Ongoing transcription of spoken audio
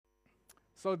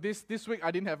So this week I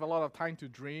didn't have a lot of time to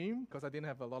dream because I didn't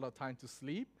have a lot of time to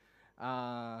sleep.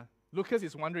 Lucas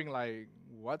is wondering like,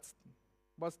 what's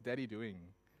Daddy doing?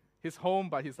 He's home,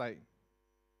 but he's like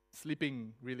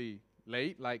sleeping really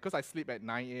late, like because I sleep at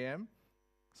 9 a.m.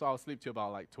 So I'll sleep till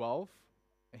about like 12.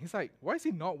 And he's like, why is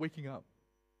he not waking up?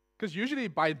 Because usually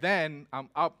by then, I'm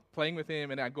up playing with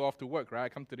him and then I go off to work, right? I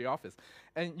come to the office.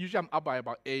 And usually I'm up by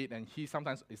about 8 and he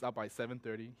sometimes is up by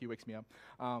 7:30. He wakes me up.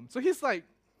 So he's like,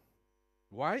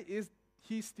 why is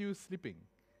he still sleeping?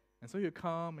 And so he'll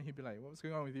come and he'll be like, what's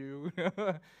going on with you?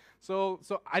 So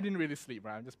I didn't really sleep,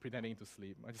 right? I'm just pretending to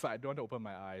sleep. I don't want to open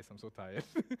my eyes. I'm so tired.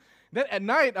 Then at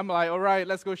night, I'm like, all right,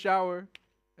 let's go shower.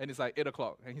 And it's like 8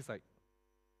 o'clock. And he's like,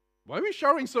 why are we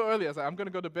showering so early? I was like, I'm going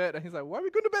to go to bed. And he's like, why are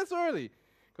we going to bed so early?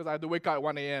 Because I have to wake up at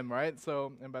 1 a.m., right?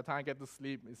 So, and by the time I get to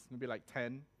sleep, it's going to be like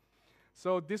 10.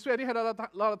 So this way I didn't have a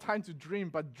lot of time to dream.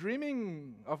 But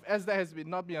dreaming of SDAG has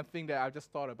not been a thing that I've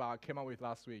just thought about, came up with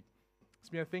last week. It's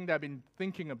been a thing that I've been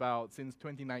thinking about since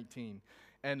 2019.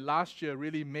 And last year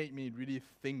really made me really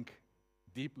think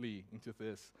deeply into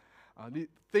this.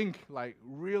 Think like,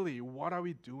 really, what are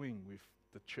we doing with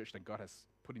the church that God has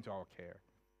put into our care?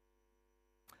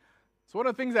 So one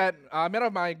of the things that I met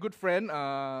with my good friend,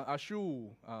 Ashu,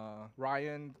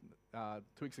 Ryan, 2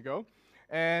 weeks ago.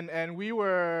 And we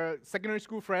were secondary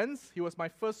school friends. He was my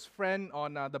first friend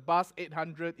on the bus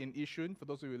 800 in Yishun. For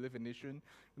those of you who live in Yishun,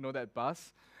 you know that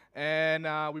bus. And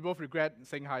we both regret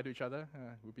saying hi to each other.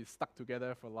 We'll be stuck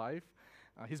together for life.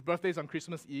 His birthday is on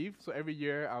Christmas Eve, so every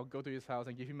year I'll go to his house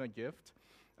and give him a gift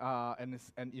and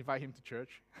invite him to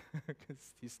church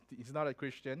because he's not a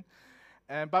Christian.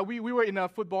 But we were in a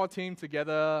football team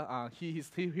together. He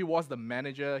was the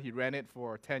manager. He ran it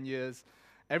for 10 years.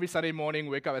 Every Sunday morning,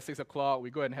 we wake up at 6 o'clock. We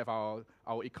go and have our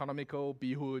economical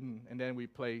bihun, and then we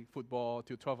play football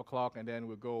till 12 o'clock, and then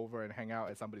we'll go over and hang out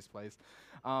at somebody's place.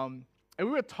 And we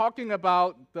were talking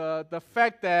about the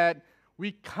fact that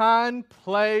we can't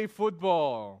play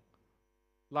football.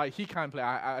 Like, he can't play.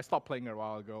 I stopped playing a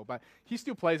while ago, but he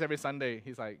still plays every Sunday.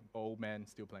 He's like, old man,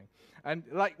 still playing. And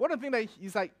like, one of the things that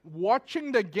he's like,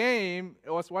 watching the game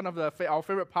was one of our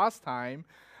favorite pastime,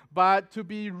 but to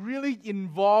be really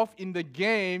involved in the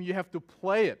game, you have to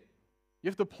play it. You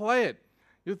have to play it.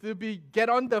 You have to get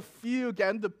on the field, get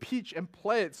on the pitch and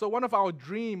play it. So one of our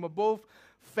dreams, we're both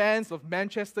fans of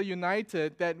Manchester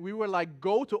United, that we would like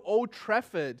go to Old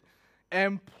Trafford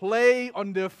and play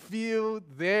on the field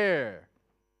there.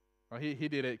 Well, he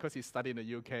did it because he studied in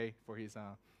the UK for his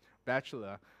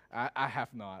bachelor. I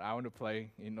have not. I want to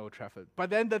play in Old Trafford. But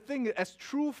then the thing is, as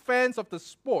true fans of the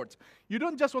sport, you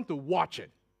don't just want to watch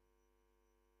it.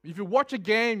 If you watch a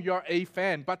game, you're a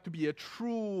fan. But to be a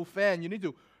true fan, you need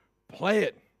to play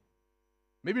it.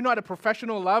 Maybe not at a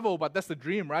professional level, but that's the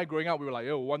dream, right? Growing up, we were like,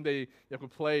 oh, one day you have to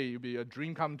play, it'll be a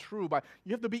dream come true. But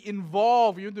you have to be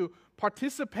involved, you have to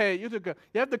participate, you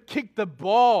have to kick the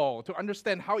ball to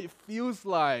understand how it feels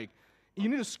like. You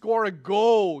need to score a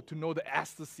goal to know the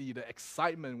ecstasy, the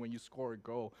excitement when you score a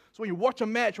goal. So when you watch a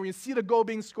match, when you see the goal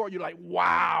being scored, you're like,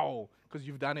 wow, because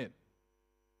you've done it.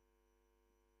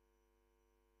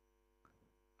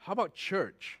 How about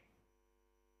church?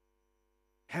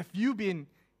 Have you been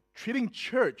treating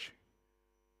church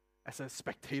as a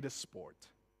spectator sport?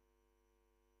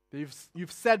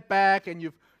 You've sat back and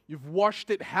you've watched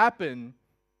it happen,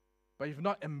 but you've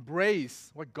not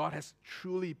embraced what God has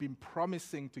truly been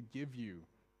promising to give you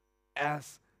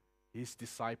as His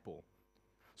disciple.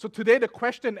 So today the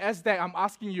question is that I'm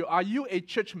asking you, are you a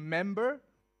church member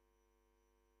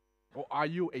or are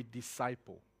you a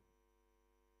disciple?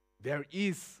 There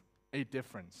is a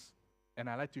difference. And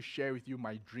I'd like to share with you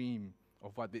my dream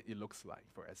of what it looks like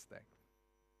for SDAG.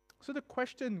 So the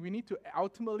question we need to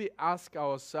ultimately ask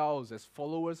ourselves as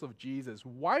followers of Jesus,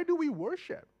 why do we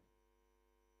worship?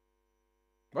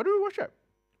 Why do we worship?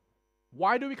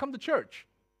 Why do we come to church?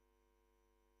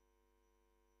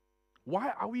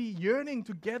 Why are we yearning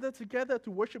to gather together to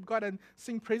worship God and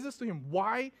sing praises to Him?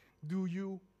 Why do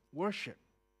you worship?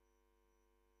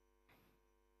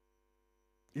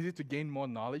 Is it to gain more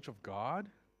knowledge of God?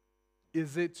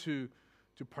 Is it to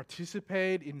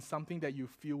participate in something that you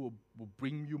feel will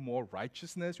bring you more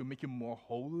righteousness, will make you more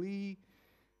holy?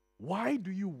 Why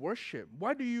do you worship?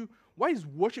 Why is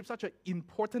worship such an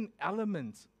important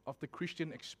element of the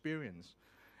Christian experience?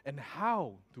 And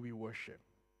how do we worship?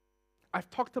 I've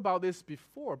talked about this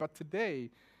before, but today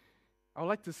I would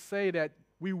like to say that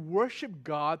we worship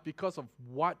God because of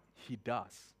what He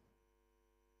does.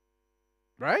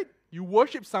 Right? You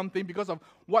worship something because of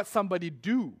what somebody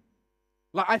do.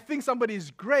 Like, I think somebody is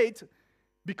great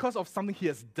because of something he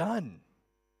has done.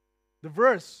 The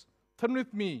verse, turn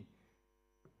with me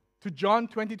to John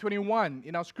 20:21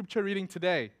 in our scripture reading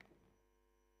today.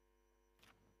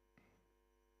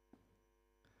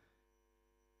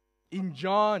 In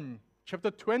John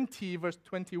chapter 20, verse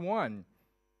 21,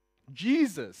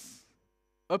 Jesus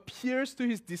appears to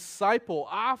his disciple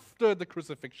after the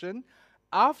crucifixion,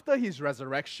 after his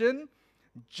resurrection,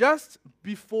 just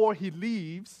before he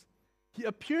leaves. He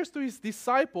appears to his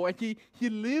disciple and he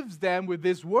leaves them with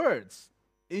these words.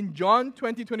 In John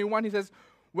 20:21, he says,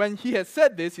 when he had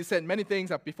said this, he said many things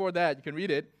before that, you can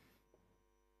read it.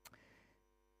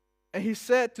 And he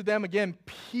said to them again,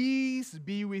 peace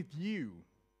be with you.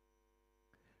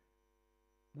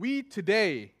 We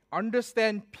today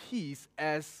understand peace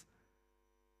as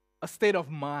a state of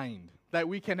mind, that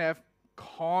we can have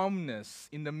calmness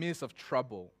in the midst of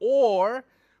trouble. Or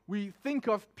we think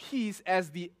of peace as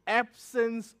the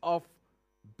absence of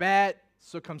bad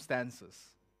circumstances,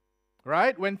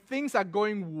 right? When things are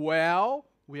going well,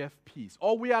 we have peace.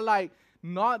 Or we are like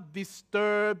not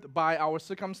disturbed by our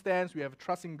circumstance, we have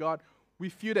trust in God, we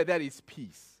feel that that is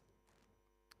peace.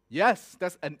 Yes,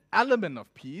 that's an element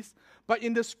of peace, but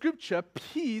in the scripture,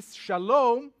 peace,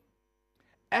 shalom,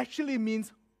 actually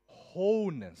means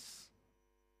wholeness.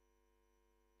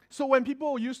 So when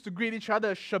people used to greet each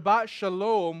other, Shabbat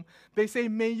Shalom, they say,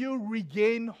 may you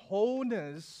regain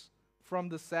wholeness from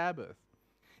the Sabbath.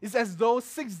 It's as though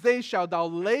 6 days shall thou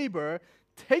labor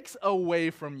takes away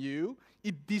from you,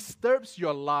 it disturbs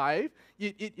your life,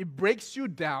 it breaks you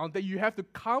down, that you have to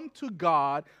come to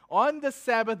God on the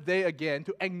Sabbath day again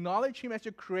to acknowledge Him as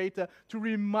your Creator, to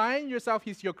remind yourself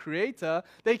He's your Creator.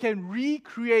 They can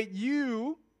recreate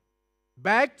you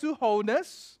back to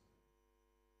wholeness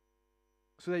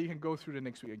so that you can go through the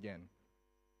next week again.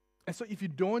 And so if you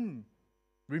don't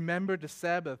remember the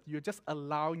Sabbath, you're just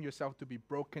allowing yourself to be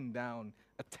broken down,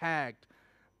 attacked,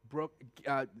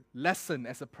 lessened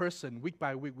as a person week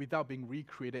by week without being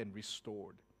recreated and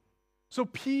restored. So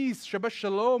peace, Shabbat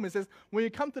Shalom, it says, when you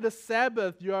come to the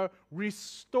Sabbath, you are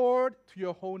restored to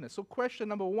your wholeness. So question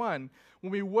number one,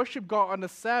 when we worship God on the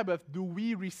Sabbath, do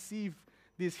we receive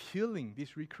this healing,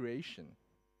 this recreation?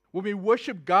 When we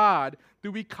worship God,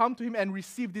 do we come to Him and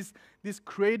receive this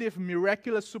creative,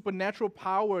 miraculous, supernatural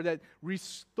power that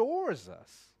restores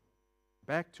us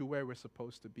back to where we're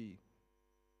supposed to be?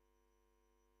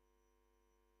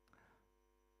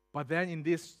 But then in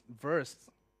this verse,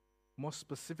 more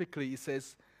specifically, it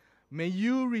says, may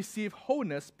you receive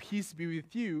wholeness, peace be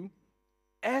with you,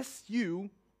 as you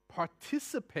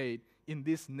participate in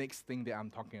this next thing that I'm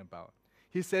talking about.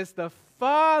 He says, the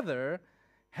Father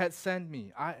had sent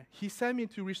me. He sent me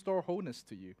to restore wholeness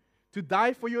to you, to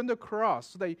die for you on the cross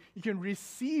so that you can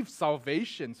receive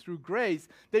salvation through grace,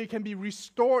 that you can be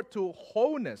restored to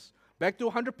wholeness, back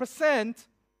to 100%.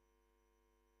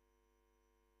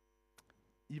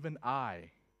 Even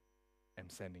I am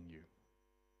sending you.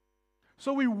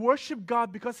 So we worship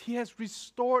God because He has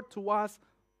restored to us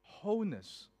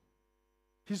wholeness.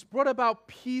 He's brought about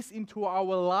peace into our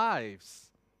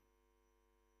lives.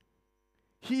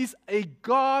 He is a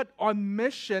God on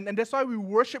mission, and that's why we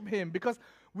worship Him, because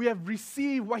we have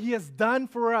received what He has done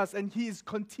for us, and He is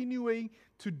continuing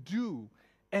to do.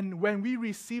 And when we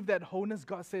receive that wholeness,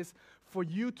 God says, for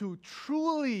you to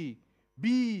truly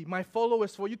be my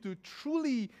followers, for you to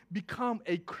truly become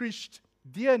a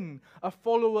Christian, a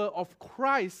follower of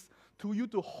Christ, to you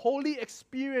to wholly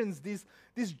experience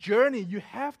this journey, you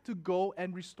have to go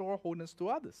and restore wholeness to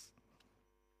others.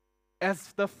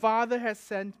 As the Father has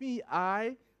sent me,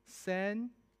 I send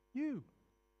you.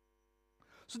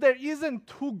 So there isn't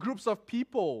two groups of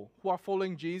people who are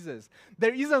following Jesus.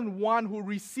 There isn't one who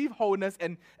receive wholeness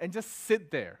and just sit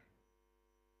there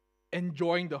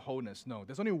enjoying the wholeness. No,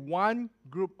 there's only one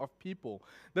group of people.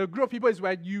 The group of people is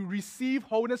where you receive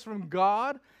wholeness from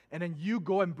God and then you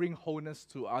go and bring wholeness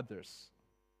to others.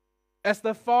 As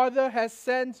the Father has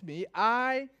sent me,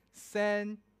 I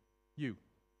send you.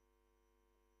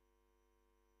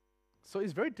 So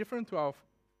it's very different to our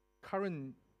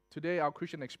our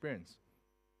Christian experience.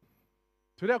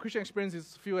 Today, our Christian experience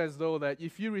is feel as though that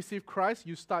if you receive Christ,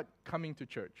 you start coming to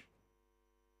church.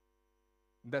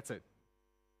 That's it.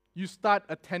 You start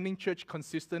attending church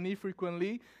consistently,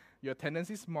 frequently. Your attendance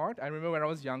is marked. I remember when I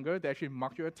was younger, they actually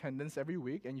mark your attendance every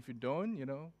week. And if you don't,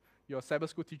 your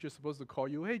Sabbath school teacher is supposed to call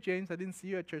you, hey, James, I didn't see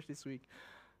you at church this week.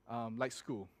 Like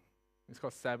school. It's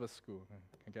called Sabbath school.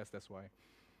 I guess that's why.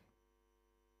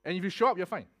 And if you show up, you're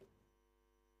fine.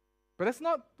 But that's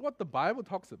not what the Bible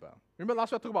talks about. Remember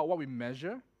last week I talked about what we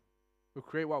measure will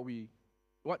create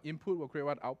what input will create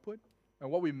what output, and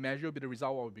what we measure will be the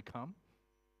result of what we become.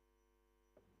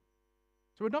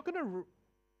 So we're not going to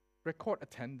record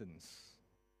attendance.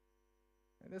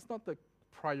 And that's not the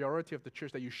priority of the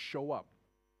church that you show up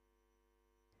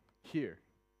here.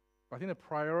 But I think the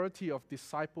priority of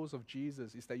disciples of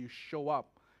Jesus is that you show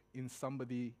up in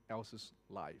somebody else's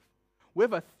life. We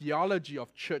have a theology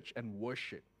of church and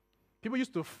worship. People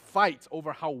used to fight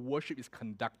over how worship is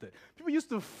conducted. People used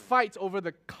to fight over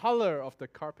the color of the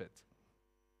carpet.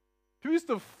 People used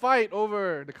to fight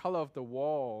over the color of the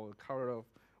wall, the color of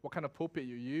what kind of pulpit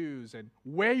you use, and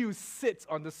where you sit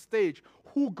on the stage,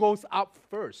 who goes up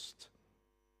first.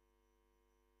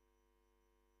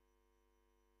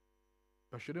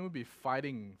 But shouldn't we be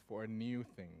fighting for a new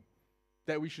thing?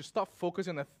 That we should stop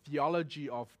focusing on the theology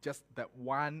of just that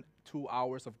 1-2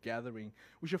 hours of gathering.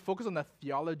 We should focus on the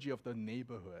theology of the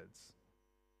neighborhoods.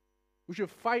 We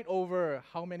should fight over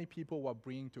how many people we're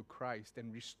bringing to Christ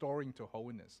and restoring to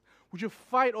holiness. We should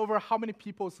fight over how many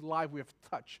people's lives we have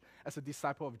touched as a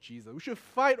disciple of Jesus. We should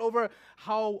fight over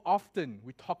how often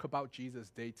we talk about Jesus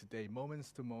day to day, moments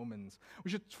to moments.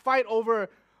 We should fight over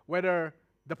whether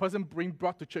the person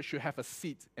brought to church should have a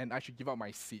seat and I should give up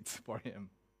my seat for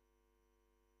him.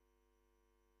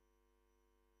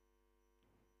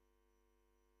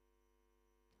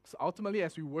 So ultimately,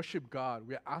 as we worship God,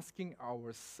 we're asking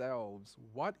ourselves,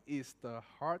 what is the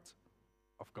heart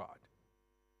of God?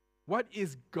 What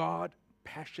is God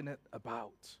passionate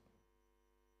about?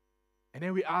 And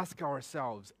then we ask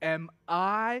ourselves, am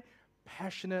I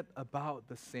passionate about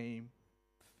the same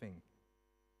thing?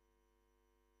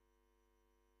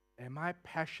 Am I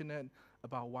passionate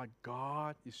about what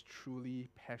God is truly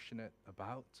passionate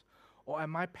about? Or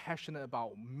am I passionate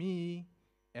about me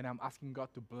and I'm asking God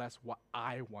to bless what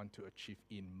I want to achieve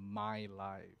in my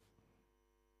life?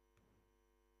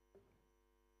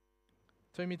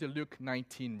 Turn me to Luke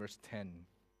 19, verse 10.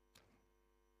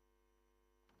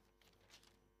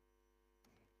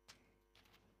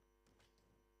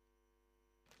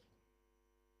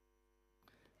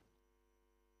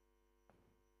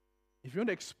 If you want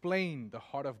to explain the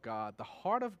heart of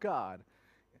God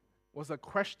was a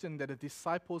question that the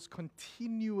disciples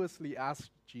continuously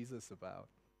asked Jesus about.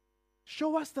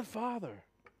 Show us the Father.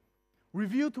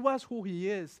 Reveal to us who He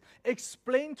is.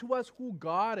 Explain to us who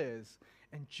God is.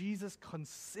 And Jesus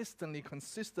consistently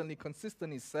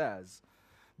says,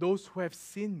 those who have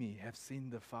seen me have seen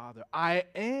the Father. I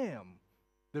am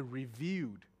the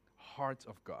revealed heart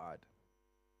of God.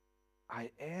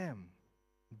 I am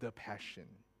the passion.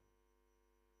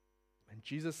 And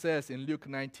Jesus says in Luke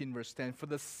 19, verse 10, for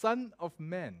the Son of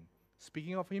Man,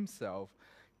 speaking of Himself,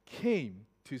 came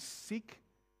to seek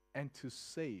and to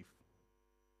save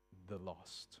the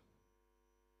lost.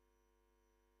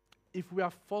 If we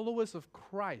are followers of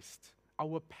Christ,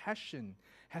 our passion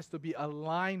has to be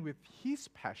aligned with His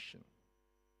passion.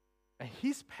 And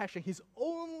His passion, His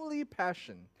only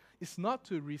passion, is not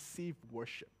to receive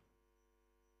worship.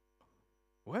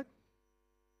 What?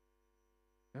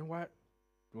 And what?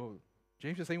 Well,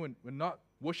 James is saying we're not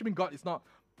worshiping God is not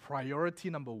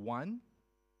priority number one.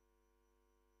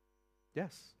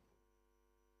 Yes.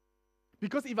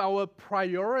 Because if our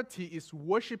priority is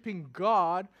worshiping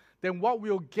God, then what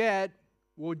we'll get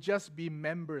will just be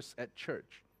members at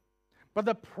church. But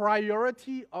the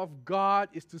priority of God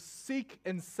is to seek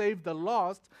and save the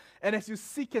lost. And as you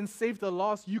seek and save the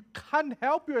lost, you can't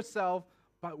help yourself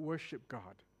but worship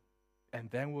God. And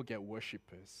then we'll get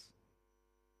worshipers.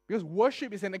 Because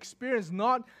worship is an experience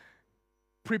not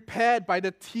prepared by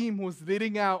the team who's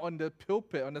leading out on the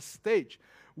pulpit, on the stage.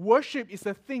 Worship is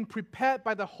a thing prepared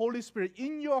by the Holy Spirit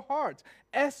in your heart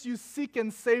as you seek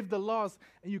and save the lost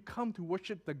and you come to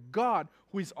worship the God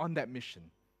who is on that mission.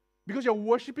 Because you're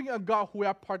worshiping a God who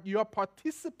you are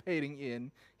participating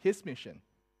in His mission.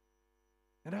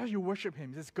 And as you worship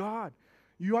Him, He says, God,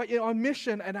 you are on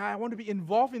mission and I want to be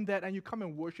involved in that, and you come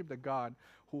and worship the God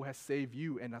who has saved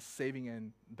you and are saving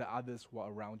and the others who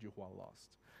are around you who are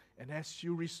lost. And as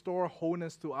you restore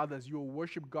wholeness to others, you will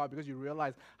worship God because you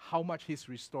realize how much He's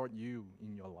restored you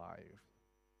in your life.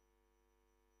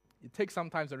 It takes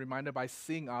sometimes a reminder by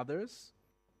seeing others,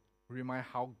 remind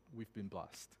how we've been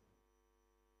blessed.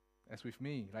 As with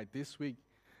me, like this week,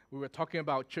 we were talking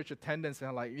about church attendance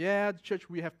and like, yeah, church,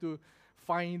 we have to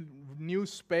find new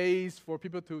space for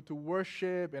people to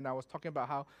worship. And I was talking about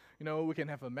how, we can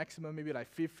have a maximum maybe like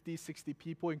 50, 60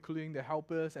 people, including the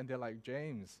helpers. And they're like,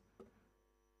 James,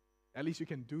 at least you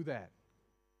can do that.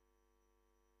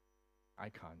 I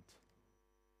can't.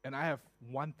 And I have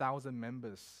 1,000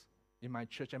 members in my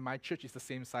church, and my church is the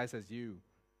same size as you.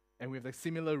 And we have the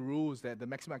similar rules that the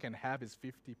maximum I can have is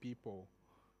 50 people.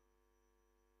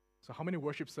 So how many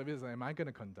worship services am I going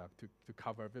to conduct to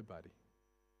cover everybody?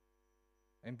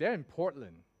 And they're in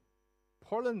Portland.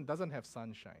 Portland doesn't have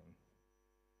sunshine.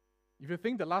 If you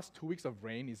think the last 2 weeks of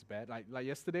rain is bad, like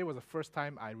yesterday was the first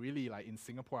time I really, like in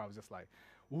Singapore, I was just like,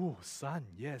 ooh, sun,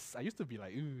 yes. I used to be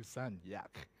like, ooh, sun,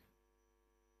 yuck.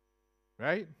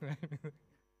 Right?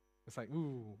 It's like,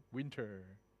 ooh, winter,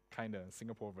 kind of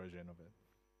Singapore version of it.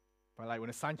 But like when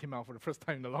the sun came out for the first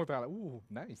time in a long time, like, ooh,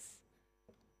 nice.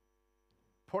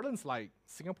 Portland's like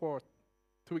Singapore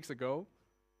 2 weeks ago,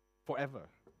 forever.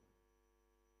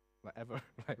 Like ever,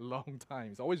 like long time.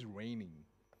 It's always raining.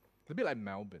 It's a bit like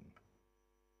Melbourne.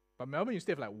 But Melbourne, you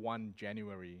still have like one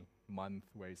January month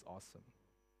where it's awesome.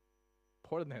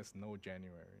 Portland has no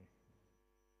January.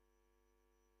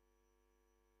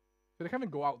 So they can't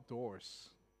even go outdoors.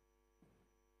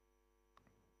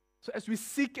 So as we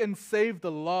seek and save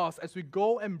the lost, as we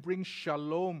go and bring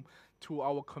shalom to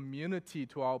our community,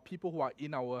 to our people who are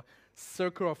in our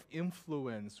circle of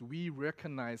influence, we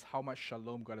recognize how much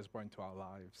shalom God has brought into our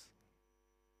lives.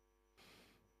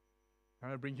 I'm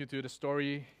going to bring you to the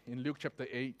story in Luke chapter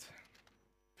 8,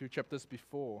 a few chapters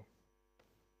before,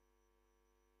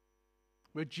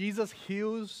 where Jesus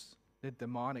heals the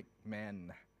demonic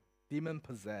man,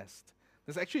 demon-possessed.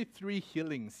 There's actually 3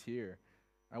 healings here.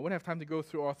 I won't have time to go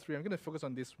through all 3. I'm going to focus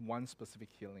on this one specific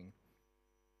healing.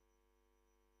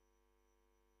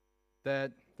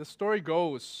 That the story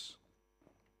goes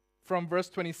from verse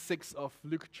 26 of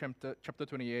Luke chapter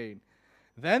 28.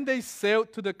 Then they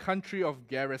sailed to the country of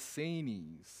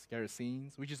Gerasenes,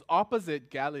 which is opposite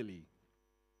Galilee.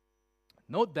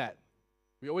 Note that.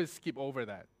 We always skip over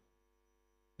that.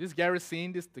 This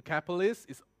Gerasene, this Decapolis,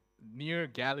 is near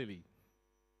Galilee.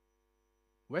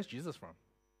 Where's Jesus from?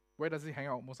 Where does he hang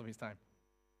out most of his time?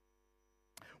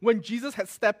 When Jesus had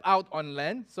stepped out on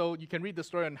land, so you can read the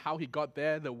story on how he got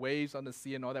there, the waves on the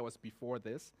sea and all that was before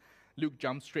this. Luke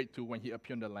jumps straight to when he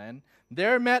appeared on the land.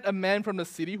 There met a man from the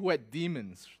city who had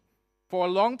demons. For a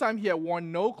long time he had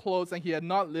worn no clothes and he had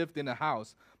not lived in a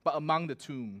house, but among the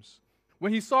tombs.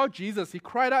 When he saw Jesus, he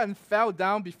cried out and fell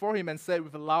down before him and said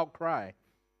with a loud cry,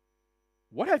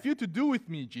 "What have you to do with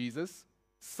me, Jesus,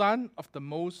 Son of the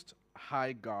Most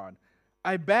High God?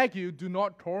 I beg you, do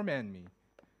not torment me."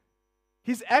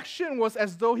 His action was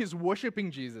as though he's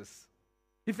worshiping Jesus.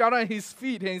 He fell on his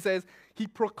feet and he says, he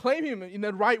proclaimed him in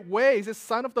the right way. He says,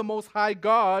 Son of the Most High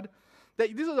God.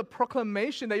 That this is a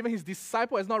proclamation that even his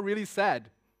disciple has not really said.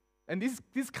 And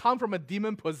this comes from a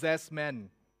demon-possessed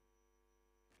man.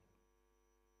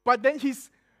 But then his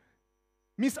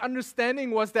misunderstanding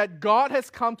was that God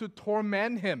has come to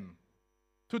torment him,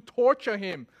 to torture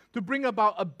him, to bring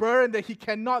about a burden that he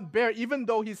cannot bear, even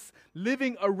though he's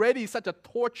living already such a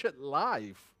tortured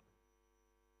life.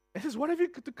 He says, what have you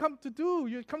come to do?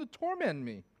 You come to torment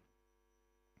me.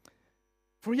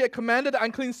 For he had commanded the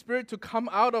unclean spirit to come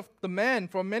out of the man.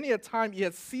 For many a time he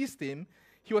had seized him.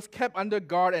 He was kept under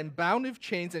guard and bound with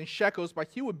chains and shackles, but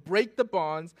he would break the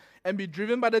bonds and be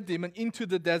driven by the demon into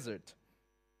the desert.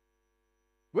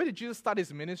 Where did Jesus start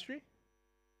his ministry?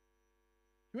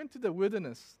 He went to the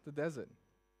wilderness, the desert.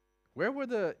 Where were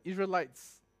the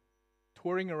Israelites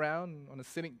touring around on a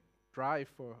scenic drive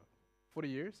for 40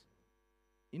 years?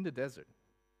 In the desert.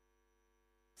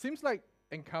 Seems like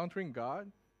encountering God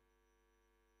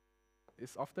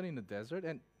is often in the desert,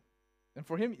 and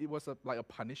for him it was like a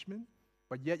punishment,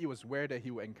 but yet it was where that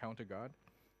he would encounter God.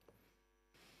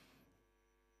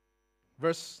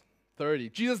 Verse 30,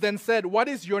 Jesus then said, "What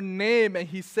is your name?" And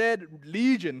he said,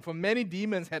 "Legion," for many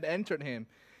demons had entered him.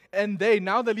 And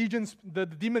now the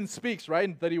demon speaks, right,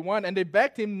 in 31, and they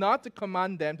begged him not to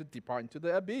command them to depart into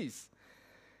the abyss.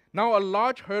 Now a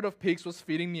large herd of pigs was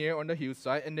feeding near on the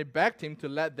hillside, and they begged him to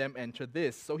let them enter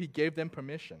this, so he gave them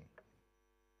permission.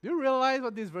 Do you realize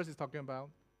what this verse is talking about?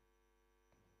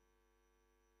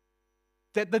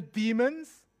 That the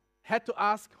demons had to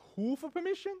ask who for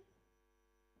permission?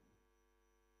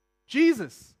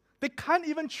 Jesus. They can't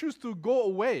even choose to go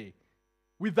away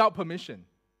without permission.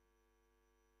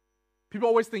 People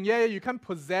always think, yeah, you can't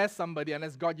possess somebody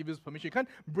unless God gives you permission. You can't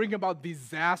bring about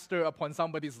disaster upon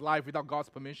somebody's life without God's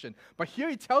permission. But here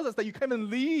he tells us that you can't even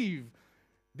leave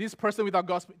this person without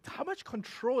God's permission. How much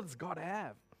control does God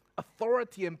have?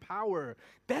 Authority and power.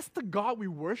 That's the God we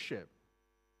worship.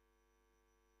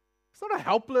 It's not a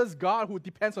helpless God who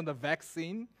depends on the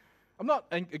vaccine. I'm not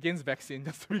against vaccine,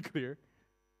 just to be clear.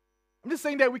 I'm just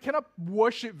saying that we cannot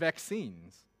worship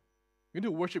vaccines. We need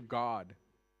to worship God.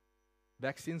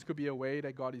 Vaccines could be a way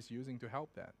that God is using to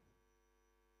help that.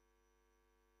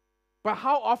 But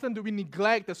how often do we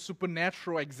neglect the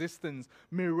supernatural existence,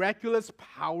 miraculous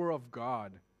power of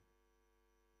God?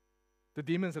 The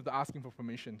demons have to ask him for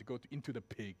permission to go into the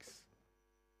pigs.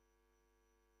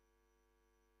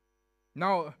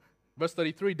 Now, Verse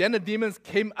 33, then the demons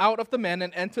came out of the man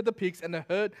and entered the pigs, and the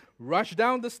herd rushed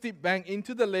down the steep bank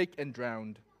into the lake and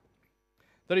drowned.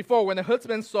 34, when the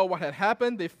herdsmen saw what had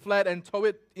happened, they fled and told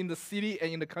it in the city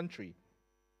and in the country.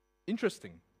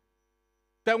 Interesting.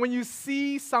 That when you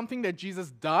see something that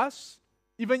Jesus does,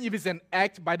 even if it's an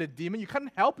act by the demon, you can't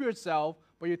help yourself,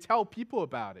 but you tell people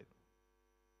about it.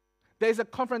 There's a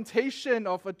confrontation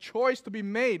of a choice to be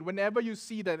made whenever you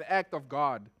see that act of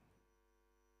God.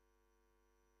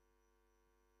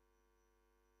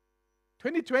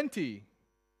 2020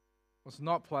 was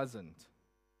not pleasant.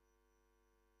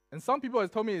 And some people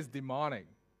have told me it's demonic.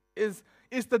 It's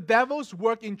the devil's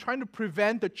work in trying to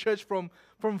prevent the church from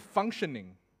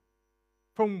functioning,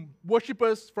 from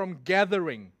worshipers from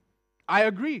gathering. I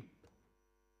agree.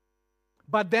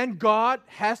 But then God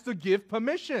has to give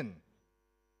permission.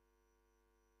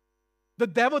 The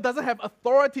devil doesn't have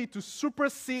authority to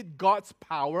supersede God's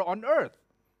power on earth.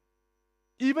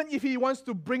 Even if he wants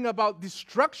to bring about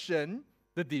destruction,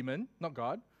 the demon, not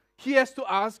God, he has to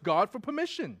ask God for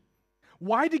permission.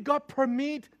 Why did God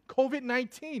permit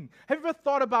COVID-19? Have you ever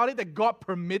thought about it, that God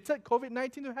permitted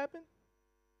COVID-19 to happen?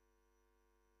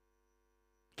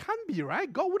 Can't be,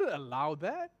 right? God wouldn't allow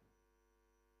that.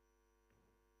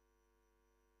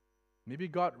 Maybe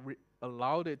God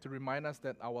allowed it to remind us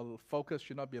that our focus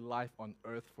should not be life on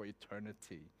earth for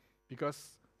eternity.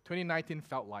 Because 2019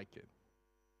 felt like it.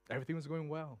 Everything was going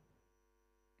well.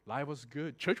 Life was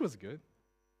good. Church was good.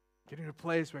 Getting to a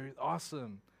place where it's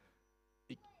awesome.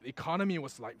 The economy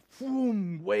was like,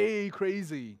 boom, way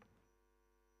crazy.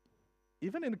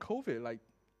 Even in COVID, like,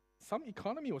 some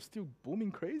economy was still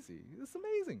booming crazy. It's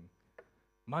amazing.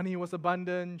 Money was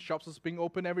abundant, shops was being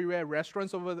open everywhere,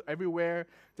 restaurants everywhere.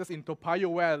 Just in Toa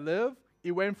Payoh where I live,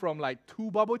 it went from like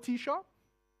 2 bubble tea shops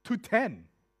to 10.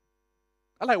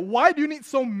 I'm like, why do you need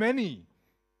so many?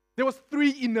 There was 3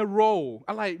 in a row.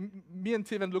 I'm like, me and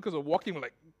Tim and Lucas were walking, we're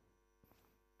like,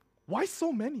 why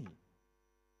so many?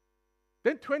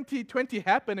 Then 2020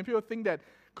 happened and people think that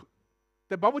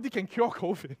bubble tea can cure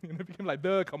COVID. And it became like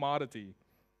the commodity.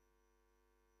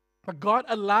 But God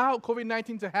allowed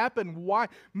COVID-19 to happen. Why?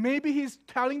 Maybe He's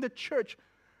telling the church,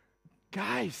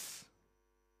 guys,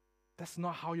 that's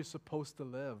not how you're supposed to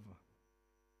live.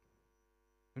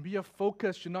 Maybe your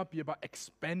focus should not be about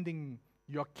expanding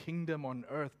your kingdom on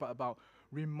earth, but about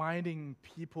reminding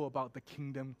people about the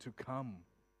kingdom to come.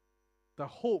 The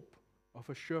hope of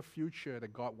a sure future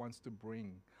that God wants to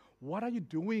bring. What are you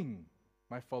doing,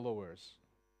 my followers?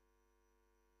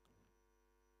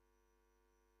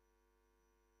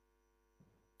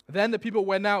 Then the people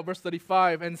went out, verse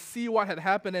 35, and see what had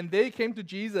happened, and they came to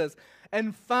Jesus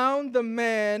and found the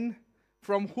man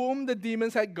from whom the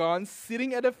demons had gone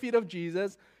sitting at the feet of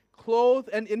Jesus, clothed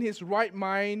and in his right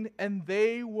mind, and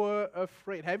they were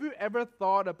afraid. Have you ever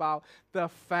thought about the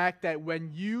fact that when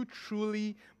you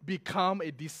truly become a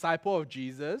disciple of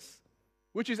Jesus,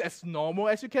 which is as normal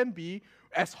as you can be,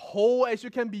 as whole as you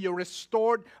can be, you're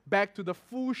restored back to the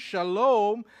full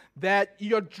shalom, that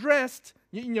you're dressed,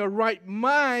 you're in your right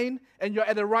mind, and you're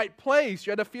at the right place.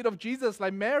 You're at the feet of Jesus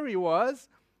like Mary was,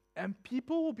 and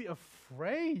people will be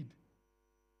afraid.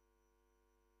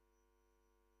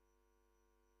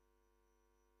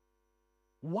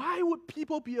 Why would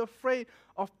people be afraid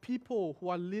of people who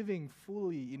are living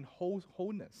fully in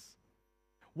wholeness?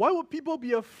 Why would people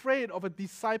be afraid of a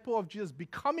disciple of Jesus,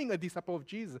 becoming a disciple of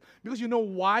Jesus? Because you know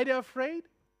why they're afraid?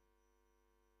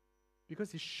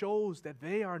 Because it shows that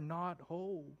they are not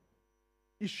whole.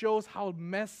 It shows how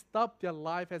messed up their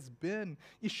life has been.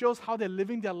 It shows how they're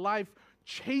living their life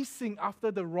chasing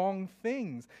after the wrong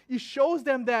things. It shows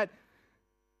them that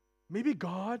maybe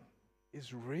God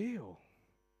is real.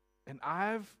 And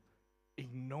I've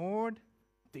ignored,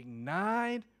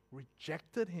 denied,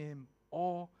 rejected Him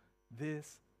all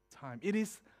this time. It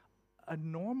is a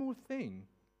normal thing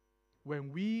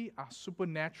when we are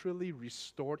supernaturally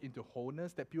restored into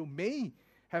wholeness that people may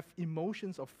have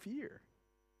emotions of fear.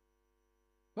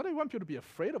 Not that we want people to be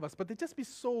afraid of us, but they just be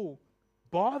so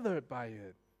bothered by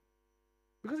it.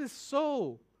 Because it's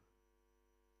so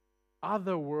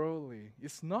otherworldly.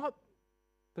 It's not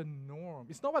the norm.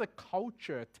 It's not what the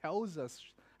culture tells us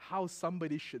how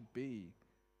somebody should be.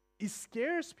 It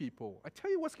scares people. I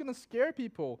tell you what's going to scare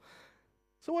people.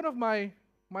 So one of my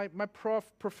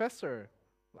professor,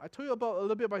 I told you about a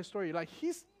little bit about his story. Like,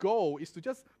 his goal is to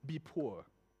just be poor.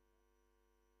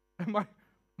 And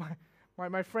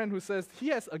my friend who says he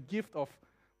has a gift of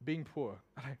being poor.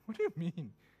 I'm like, what do you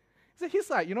mean? He's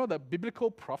like, you know, the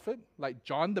biblical prophet, like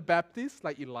John the Baptist,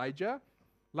 like Elijah.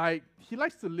 Like, he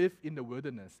likes to live in the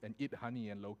wilderness and eat honey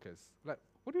and locusts. Like,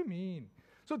 what do you mean?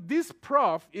 So this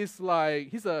prof is like,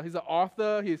 he's an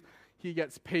author, he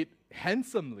gets paid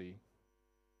handsomely.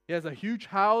 He has a huge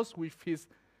house with his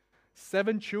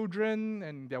 7 children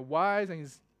and their wives and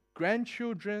his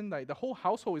grandchildren. Like the whole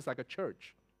household is like a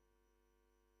church.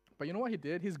 But you know what he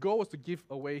did? His goal was to give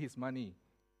away his money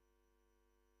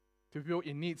to people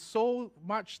in need so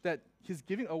much that he's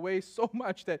giving away so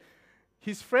much that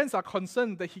his friends are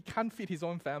concerned that he can't feed his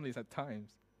own families at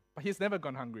times. But he's never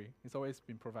gone hungry. He's always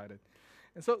been provided.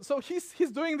 And so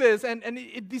he's doing this, and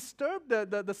it disturbed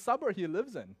the suburb he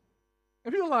lives in.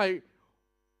 And people are like,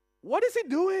 what is he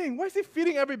doing? Why is he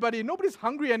feeding everybody? Nobody's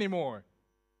hungry anymore.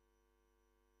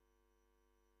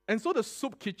 And so the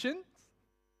soup kitchens,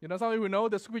 some of you know,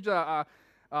 the soup kitchens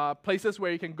are places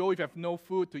where you can go if you have no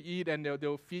food to eat, and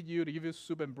they'll feed you, they give you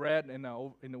soup and bread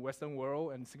in the Western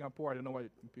world. And Singapore, I don't know what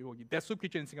people eat. There's soup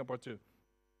kitchen in Singapore too.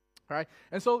 Right?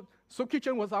 And so soup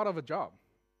kitchen was out of a job.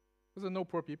 There was no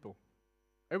poor people.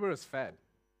 Everyone was fed.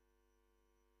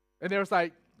 And there was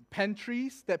like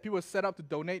pantries that people set up to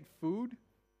donate food.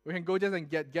 We can go just and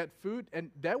get food, and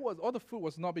all the food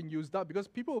was not being used up because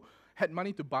people had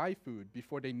money to buy food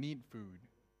before they need food.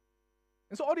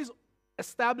 And so all this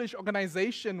established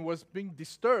organization was being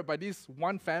disturbed by this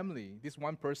one family, this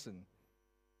one person,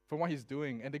 from what he's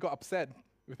doing, and they got upset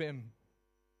with him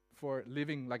for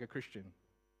living like a Christian.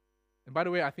 And by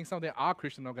the way, I think some of them are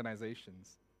Christian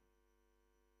organizations.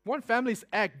 One family's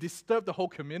act disturbed the whole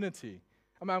community.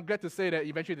 I'm glad to say that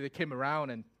eventually they came around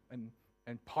and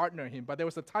partner him, but there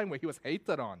was a time where he was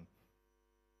hated on.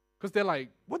 Because they're like,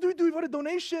 what do we do with all the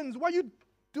donations? What are you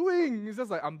doing? He's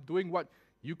just like, I'm doing what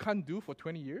you can't do for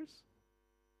 20 years?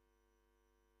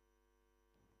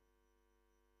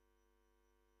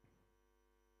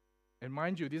 And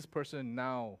mind you, this person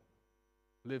now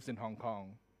lives in Hong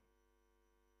Kong.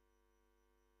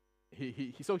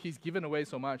 So he's given away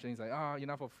so much, and he's like,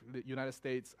 enough of the United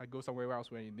States. I go somewhere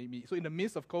else where you need me. So in the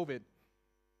midst of COVID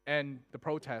and the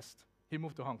protest, he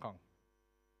moved to Hong Kong.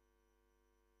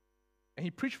 And he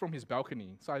preached from his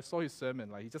balcony. So I saw his sermon,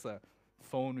 like he's just a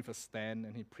phone with a stand,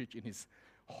 and he preached in his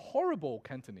horrible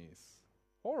Cantonese.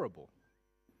 Horrible.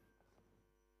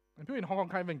 And people in Hong Kong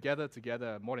can't even gather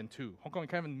together more than 2. Hong Kong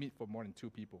can't even meet for more than 2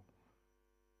 people.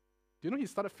 Do you know he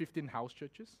started 15 house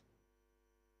churches?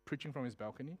 Preaching from his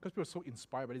balcony? Because people were so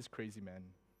inspired by this crazy man.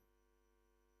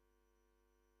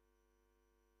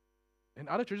 And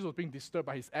other churches were being disturbed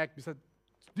by his act. He said,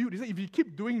 dude, if you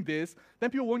keep doing this, then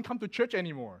people won't come to church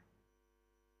anymore.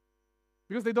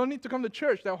 Because they don't need to come to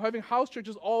church. They're having house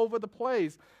churches all over the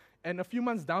place. And a few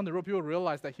months down the road, people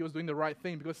realized that he was doing the right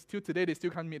thing, because till today, they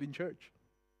still can't meet in church.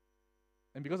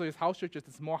 And because of his house churches,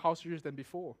 there's more house churches than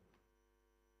before.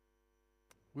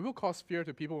 We will cause fear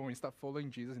to people when we start following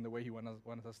Jesus in the way he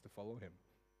wants us to follow him.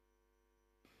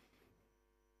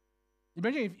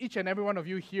 Imagine if each and every one of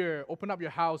you here open up your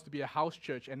house to be a house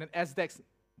church, and then SDEC's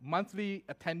monthly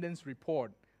attendance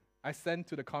report I sent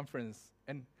to the conference.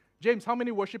 And James, how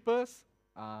many worshipers?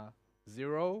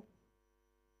 0.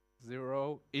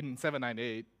 0. In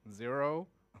 798, 0.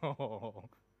 Oh,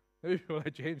 maybe people are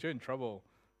like, James, you're in trouble.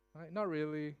 Right? Not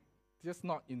really. Just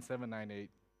not in 798.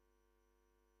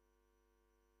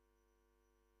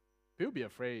 People be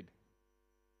afraid.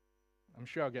 I'm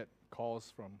sure I'll get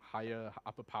calls from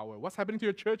upper power. What's happening to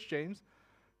your church, James?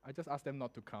 I just ask them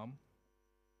not to come,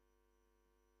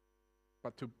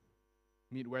 but to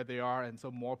meet where they are, and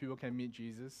so more people can meet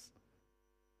Jesus.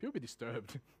 People be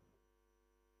disturbed.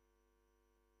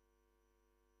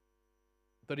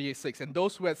 38:6, and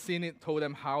those who had seen it told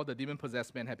them how the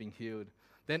demon-possessed man had been healed.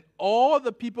 Then all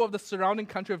the people of the surrounding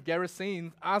country of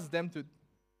Gerasenes asked them to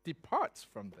depart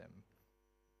from them.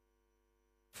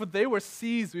 For they were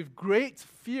seized with great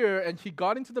fear, and he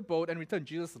got into the boat and returned.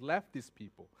 Jesus left these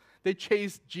people. They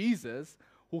chased Jesus,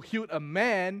 who healed a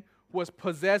man who was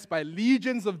possessed by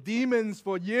legions of demons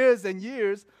for years and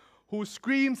years, who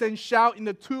screams and shouts in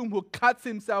the tomb, who cuts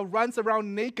himself, runs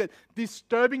around naked,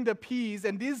 disturbing the peace.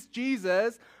 And this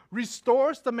Jesus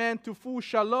restores the man to full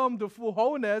shalom, to full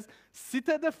wholeness,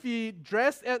 seated at the feet,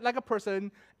 dressed like a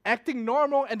person, acting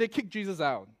normal, and they kick Jesus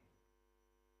out.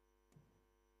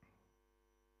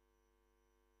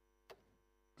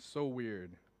 So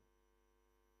weird.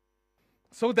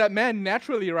 So that man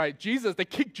naturally, right, they're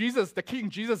kicking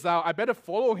Jesus out. I better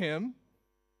follow him,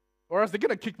 or else they're going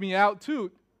to kick me out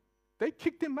too. They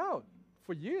kicked him out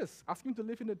for years, asking him to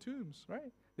live in the tombs,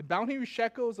 right? They bound him with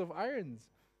shackles of irons.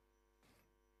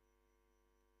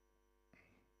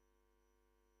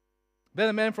 Then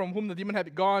the man from whom the demon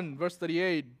had gone, verse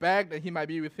 38, begged that he might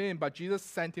be with him, but Jesus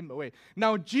sent him away.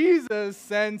 Now Jesus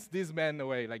sends this man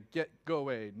away, like, go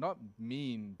away. Not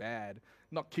mean, bad.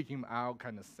 not kick him out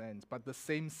kind of sense, but the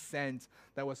same sense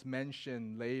that was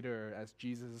mentioned later as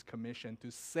Jesus' commission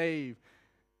to save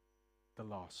the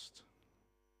lost.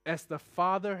 As the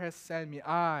Father has sent me,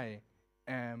 I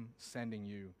am sending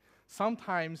you.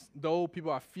 Sometimes, though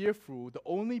people are fearful, the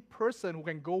only person who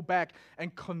can go back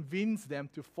and convince them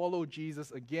to follow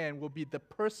Jesus again will be the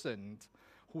person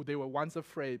who they were once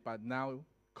afraid but now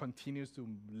continues to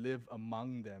live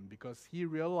among them because he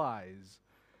realized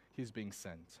he's being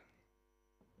sent.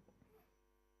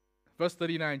 Verse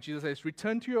 39, Jesus says,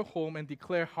 "Return to your home and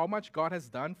declare how much God has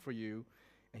done for you."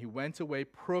 And he went away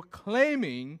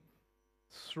proclaiming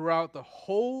throughout the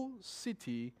whole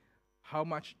city how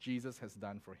much Jesus has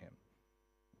done for him.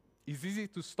 It's easy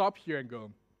to stop here and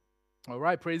go, all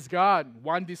right, praise God,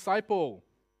 one disciple,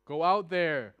 go out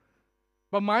there.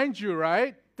 But mind you,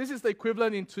 right, this is the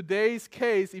equivalent in today's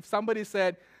case if somebody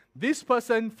said, this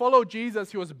person followed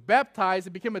Jesus, he was baptized, he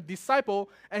became a disciple,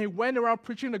 and he went around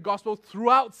preaching the gospel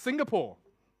throughout Singapore.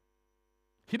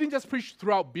 He didn't just preach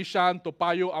throughout Bishan, Toa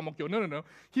Payoh, Ang Mo Kio. No.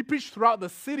 He preached throughout the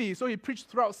city. So he preached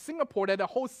throughout Singapore that the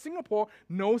whole Singapore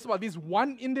knows about this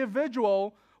one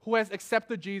individual who has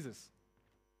accepted Jesus.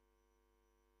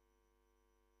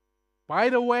 By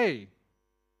the way,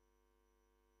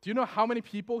 do you know how many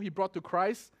people he brought to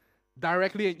Christ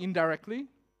directly and indirectly?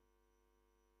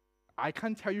 I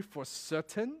can't tell you for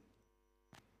certain,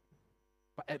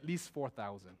 but at least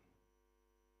 4,000.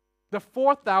 The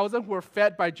 4,000 who were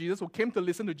fed by Jesus, who came to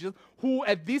listen to Jesus, who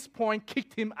at this point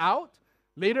kicked him out,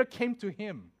 later came to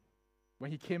him when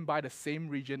he came by the same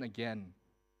region again.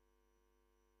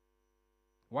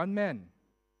 One man,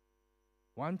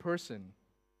 one person,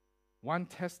 one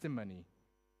testimony,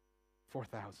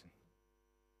 4,000.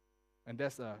 And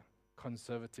that's a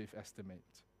conservative estimate.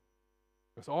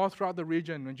 Because all throughout the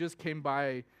region, when Jesus came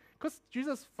by, because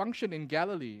Jesus functioned in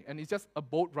Galilee, and it's just a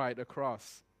boat ride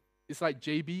across. It's like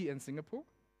JB in Singapore.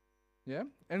 Yeah?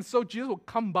 And so Jesus will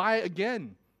come by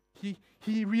again.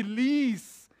 He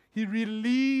released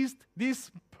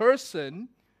this person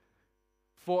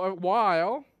for a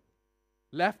while,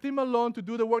 left him alone to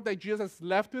do the work that Jesus has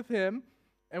left with him,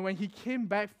 and when he came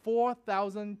back,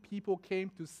 4,000 people came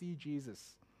to see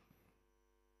Jesus.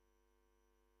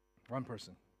 One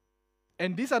person.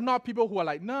 And these are not people who are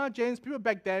like, nah, James, people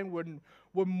back then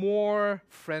were more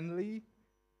friendly.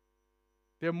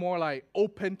 They're more like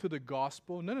open to the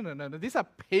gospel. No. These are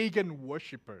pagan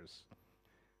worshippers.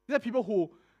 These are people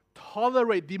who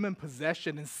tolerate demon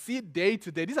possession and see it day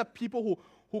to day. These are people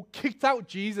who kicked out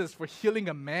Jesus for healing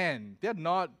a man. They're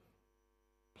not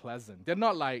pleasant. They're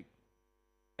not like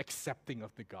accepting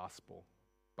of the gospel.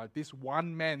 But this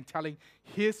one man telling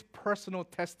his personal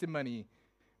testimony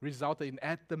resulted in,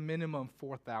 at the minimum,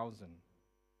 4,000.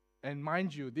 And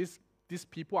mind you, these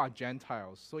people are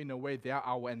Gentiles. So in a way, they are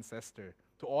our ancestor.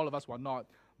 To all of us who are not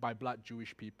by blood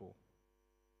Jewish people.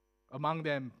 Among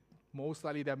them, most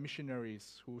likely they're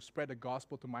missionaries who spread the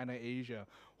gospel to Minor Asia,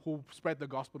 who spread the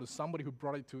gospel to somebody who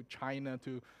brought it to China,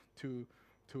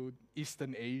 to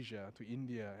Eastern Asia, to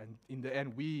India. And in the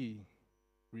end, we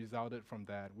resulted from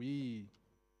that. We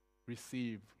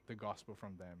received the gospel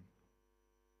from them.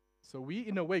 So we,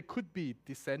 in a way, could be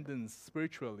descendants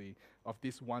spiritually of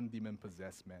this one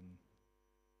demon-possessed man.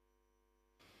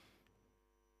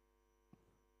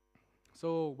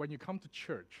 So when you come to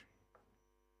church,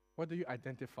 what do you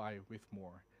identify with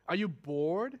more? Are you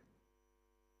bored?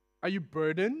 Are you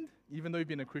burdened, even though you've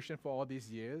been a Christian for all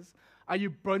these years? Are you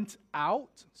burnt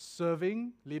out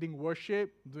serving, leading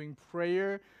worship, doing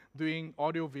prayer, doing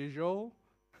audio-visual?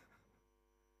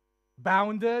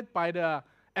 Bounded by the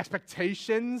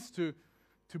expectations to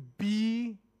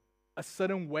be a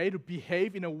certain way, to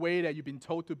behave in a way that you've been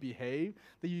told to behave,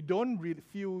 that you don't really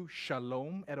feel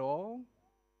shalom at all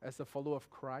as a follower of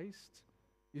Christ?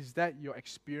 Is that your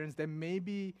experience? Then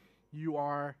maybe you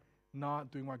are not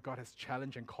doing what God has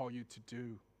challenged and called you to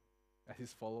do as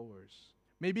His followers.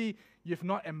 Maybe you've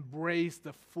not embraced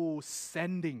the full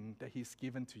sending that He's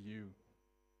given to you.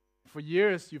 For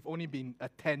years, you've only been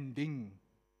attending,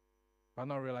 but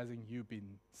not realizing you've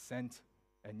been sent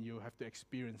and you have to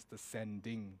experience the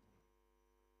sending.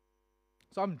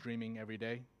 So I'm dreaming every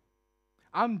day.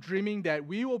 I'm dreaming that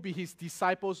we will be His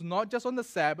disciples not just on the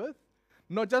Sabbath,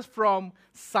 not just from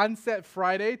sunset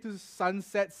Friday to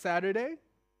sunset Saturday,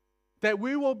 that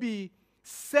we will be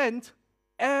sent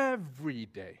every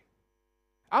day.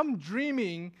 I'm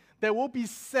dreaming that we'll be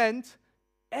sent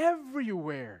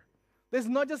everywhere. That's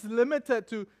not just limited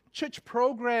to church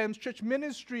programs, church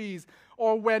ministries,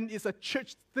 or when it's a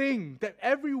church thing, that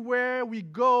everywhere we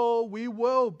go, we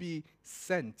will be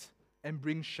sent and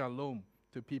bring shalom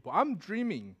to people. I'm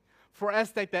dreaming for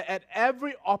us that at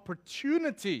every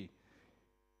opportunity,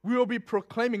 We will be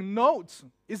proclaiming. Note,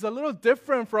 it's a little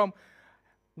different from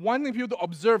wanting people to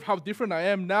observe how different I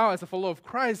am now as a follower of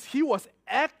Christ. He was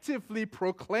actively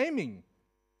proclaiming.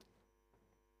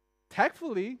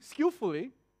 Tactfully,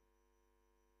 skillfully,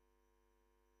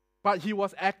 but he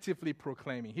was actively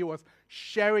proclaiming. He was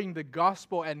sharing the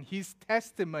gospel and his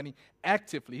testimony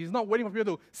actively. He's not waiting for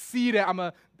people to see that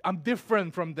I'm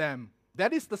different from them.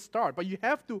 That is the start. But you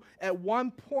have to, at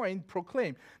one point,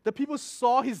 proclaim. The people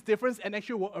saw his difference and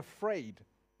actually were afraid.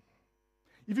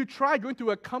 If you try going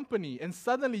to a company and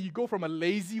suddenly you go from a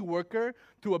lazy worker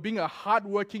to being a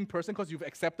hardworking person because you've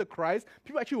accepted Christ,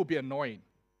 people actually will be annoyed.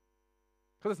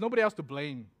 Because there's nobody else to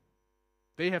blame.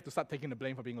 They have to start taking the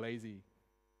blame for being lazy.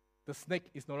 The snake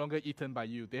is no longer eaten by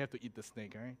you. They have to eat the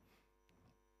snake, right?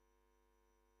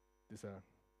 This is a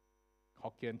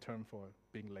Hokkien term for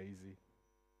being lazy.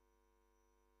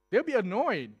 They'll be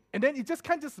annoyed. And then you just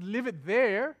can't just leave it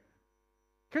there.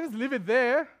 Can't just leave it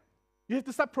there. You have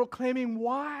to start proclaiming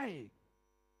why.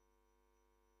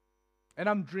 And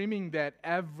I'm dreaming that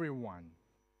everyone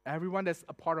that's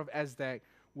a part of SDAC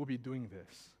will be doing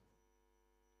this.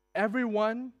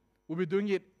 Everyone will be doing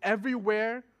it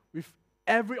everywhere, with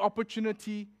every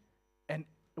opportunity, and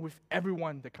with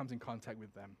everyone that comes in contact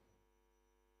with them.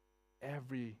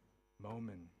 Every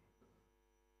moment.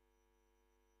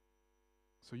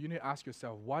 So you need to ask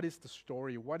yourself, what is the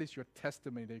story? What is your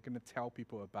testimony that you're going to tell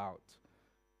people about?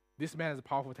 This man has a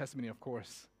powerful testimony, of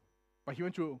course. But he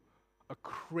went through a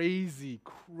crazy,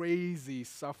 crazy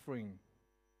suffering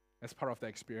as part of the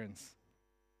experience.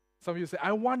 Some of you say,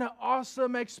 I want an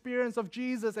awesome experience of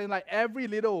Jesus. And like every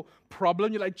little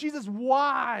problem, you're like, Jesus,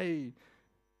 why?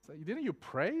 So didn't you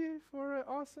pray for an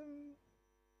awesome?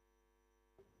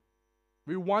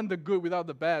 We want the good without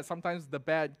the bad. Sometimes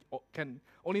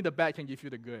only the bad can give you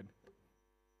the good.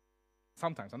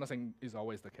 Sometimes. I'm not saying it's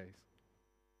always the case.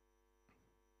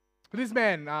 But this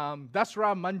man,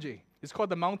 Dasra Manji, he's called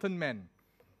the Mountain Man.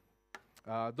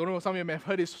 Don't know, some of you may have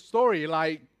heard his story.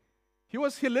 Like,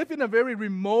 he lived in a very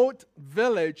remote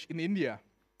village in India.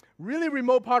 Really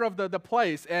remote part of the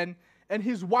place. And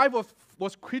his wife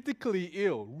was critically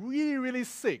ill, really, really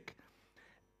sick.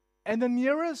 And the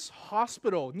nearest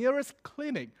hospital, nearest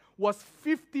clinic, was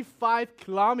 55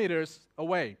 kilometers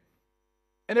away.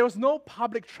 And there was no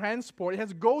public transport. It had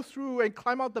to go through and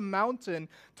climb out the mountain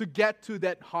to get to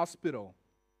that hospital.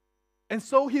 And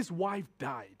so his wife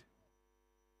died.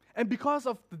 And because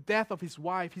of the death of his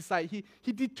wife,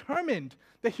 he determined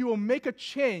that he will make a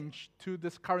change to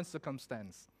this current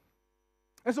circumstance.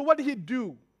 And so what did he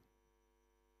do?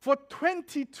 For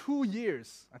 22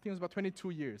 years, I think it was about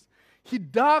 22 years, he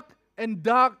dug and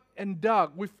dug and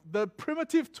dug with the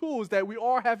primitive tools that we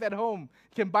all have at home,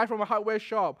 you can buy from a hardware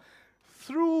shop,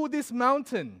 through this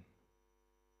mountain.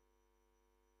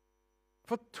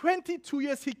 For 22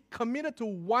 years, he committed to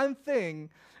one thing,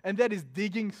 and that is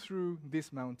digging through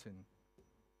this mountain.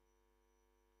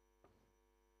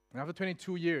 And after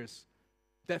 22 years,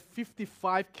 that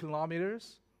 55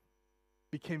 kilometers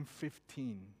became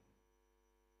 15.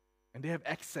 And they have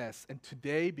access. And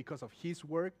today, because of his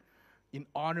work, in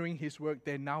honoring his work,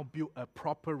 they now built a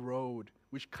proper road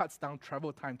which cuts down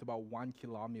travel time to about 1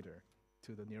 kilometer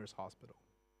to the nearest hospital.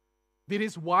 Did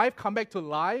his wife come back to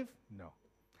life? No.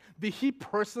 Did he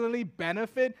personally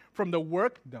benefit from the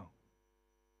work? No.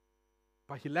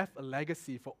 But he left a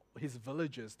legacy for his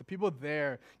villagers. The people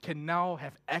there can now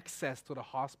have access to the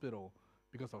hospital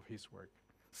because of his work.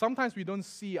 Sometimes we don't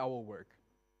see our work.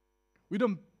 We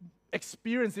don't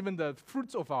experience even the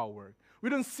fruits of our work. We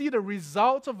don't see the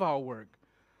results of our work.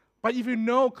 But if you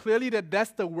know clearly that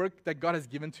that's the work that God has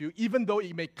given to you, even though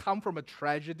it may come from a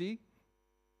tragedy,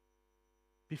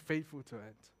 be faithful to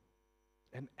it.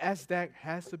 And SDAC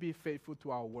has to be faithful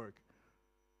to our work.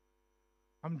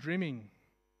 I'm dreaming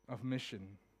of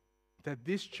mission, that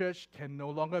this church can no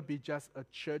longer be just a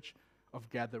church of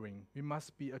gathering. We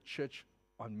must be a church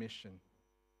on mission.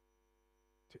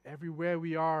 To everywhere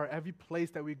we are, every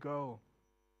place that we go.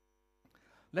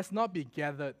 Let's not be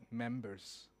gathered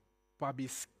members, but be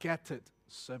scattered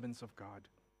servants of God.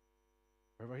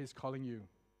 Wherever He's calling you,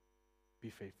 be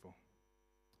faithful.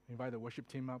 Invite the worship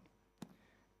team up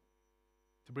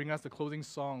to bring us the closing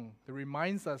song that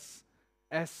reminds us,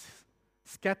 as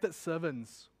scattered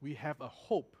servants, we have a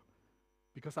hope,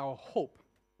 because our hope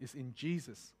is in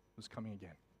Jesus who's coming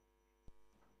again.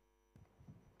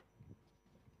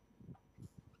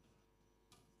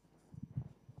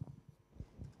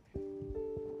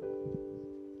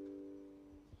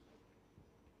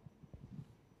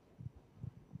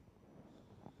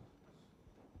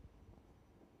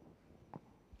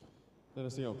 Let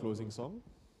us sing our closing song.